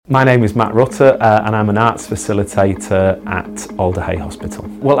My name is Matt Rutter and I'm an arts facilitator at Alder Hey Hospital.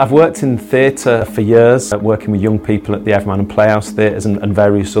 Well, I've worked in theatre for years, working with young people at the Everyman and Playhouse Theatres and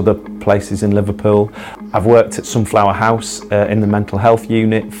various other places in Liverpool. I've worked at Sunflower House in the mental health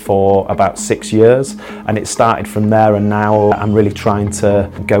unit for about 6 years, and it started from there, and now I'm really trying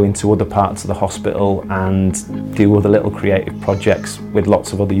to go into other parts of the hospital and do other little creative projects with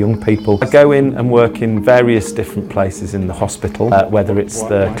lots of other young people. I go in and work in various different places in the hospital, whether it's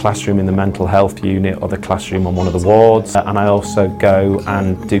the classroom in the mental health unit or the classroom on one of the wards, and I also go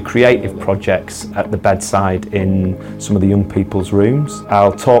and do creative projects at the bedside in some of the young people's rooms.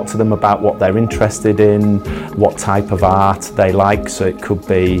 I'll talk to them about what they're interested in, what type of art they like, so it could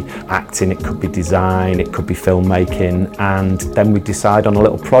be acting, it could be design, it could be filmmaking, and then we decide on a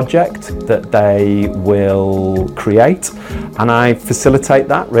little project that they will create, and I facilitate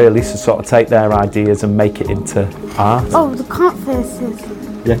that really, so sort of take their ideas and make it into art. Oh, the Converses.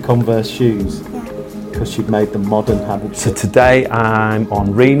 Yeah, Converse shoes. Yeah. Because you've made them modern, haven't you? So today I'm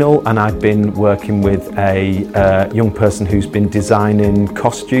on Renal, and I've been working with a young person who's been designing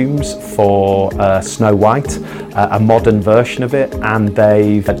costumes for Snow White, a modern version of it, and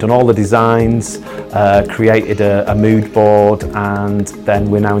they've done all the designs, created a mood board, and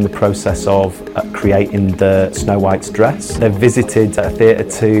then we're now in the process of creating the Snow White's dress. They've visited a theatre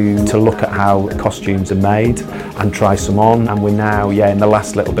to look at how costumes are made and try some on, and we're now in the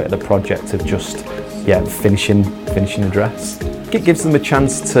last little bit of the project of just finishing the dress. It gives them a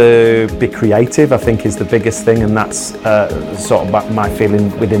chance to be creative, I think, is the biggest thing, and that's sort of my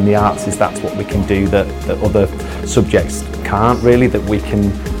feeling within the arts, is that's what we can do that other subjects can't really, that we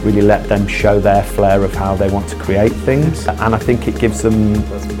can really let them show their flair of how they want to create things, and I think it gives them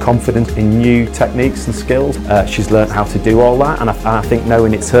confidence in new techniques and skills. She's learnt how to do all that, and I think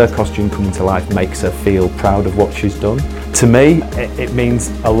knowing it's her costume coming to life makes her feel proud of what she's done. To me, it means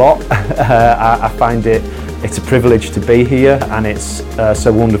a lot. I find it's a privilege to be here, and it's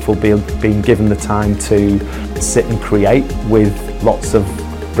so wonderful being given the time to sit and create with lots of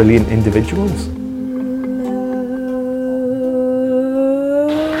brilliant individuals.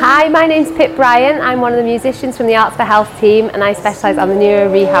 Hi, my name's Pip Bryan. I'm one of the musicians from the Arts for Health team, and I specialise on the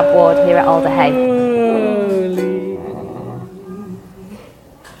neuro rehab ward here at Alder Hey.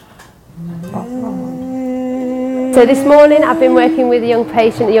 So this morning I've been working with a young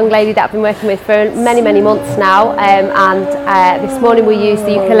patient, a young lady that I've been working with for many months now, and this morning we used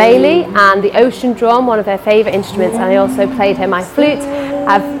the ukulele and the ocean drum, one of her favourite instruments, and I also played her my flute.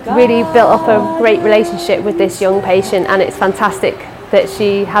 I've really built up a great relationship with this young patient, and it's fantastic that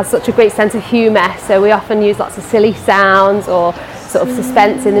she has such a great sense of humour, so we often use lots of silly sounds or sort of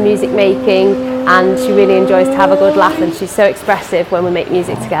suspense in the music making, and she really enjoys to have a good laugh, and she's so expressive when we make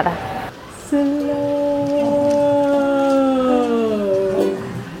music together.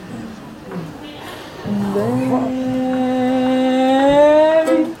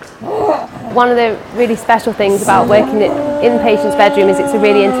 One of the really special things about working in the patient's bedroom is it's a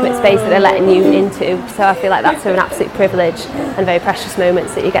really intimate space that they're letting you into, so I feel like that's an absolute privilege and very precious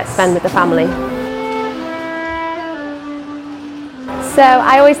moments that you get to spend with the family. So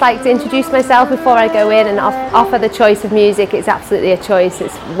I always like to introduce myself before I go in and offer the choice of music. It's absolutely a choice,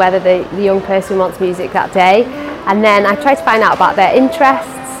 it's whether the young person wants music that day, and then I try to find out about their interests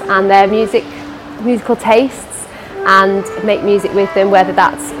and their musical tastes, and make music with them, whether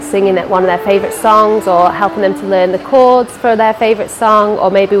that's singing at one of their favourite songs or helping them to learn the chords for their favourite song, or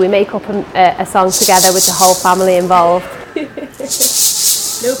maybe we make up a song together with the whole family involved.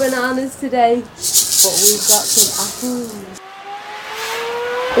 No bananas today, but we've got some apples.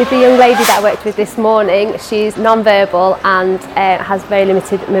 With the young lady that I worked with this morning, she's non-verbal and has very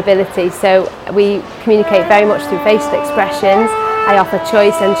limited mobility, so we communicate very much through facial expressions. I offer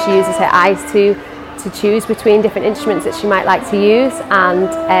choice, and she uses her eyes to choose between different instruments that she might like to use, and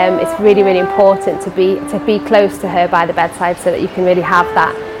it's really important to be close to her by the bedside so that you can really have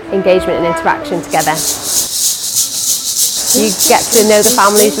that engagement and interaction together. You get to know the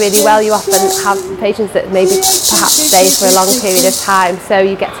families really well. You often have patients that maybe perhaps stay for a long period of time, so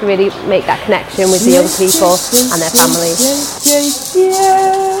you get to really make that connection with the young people and their families.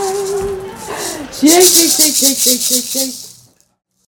 Shake.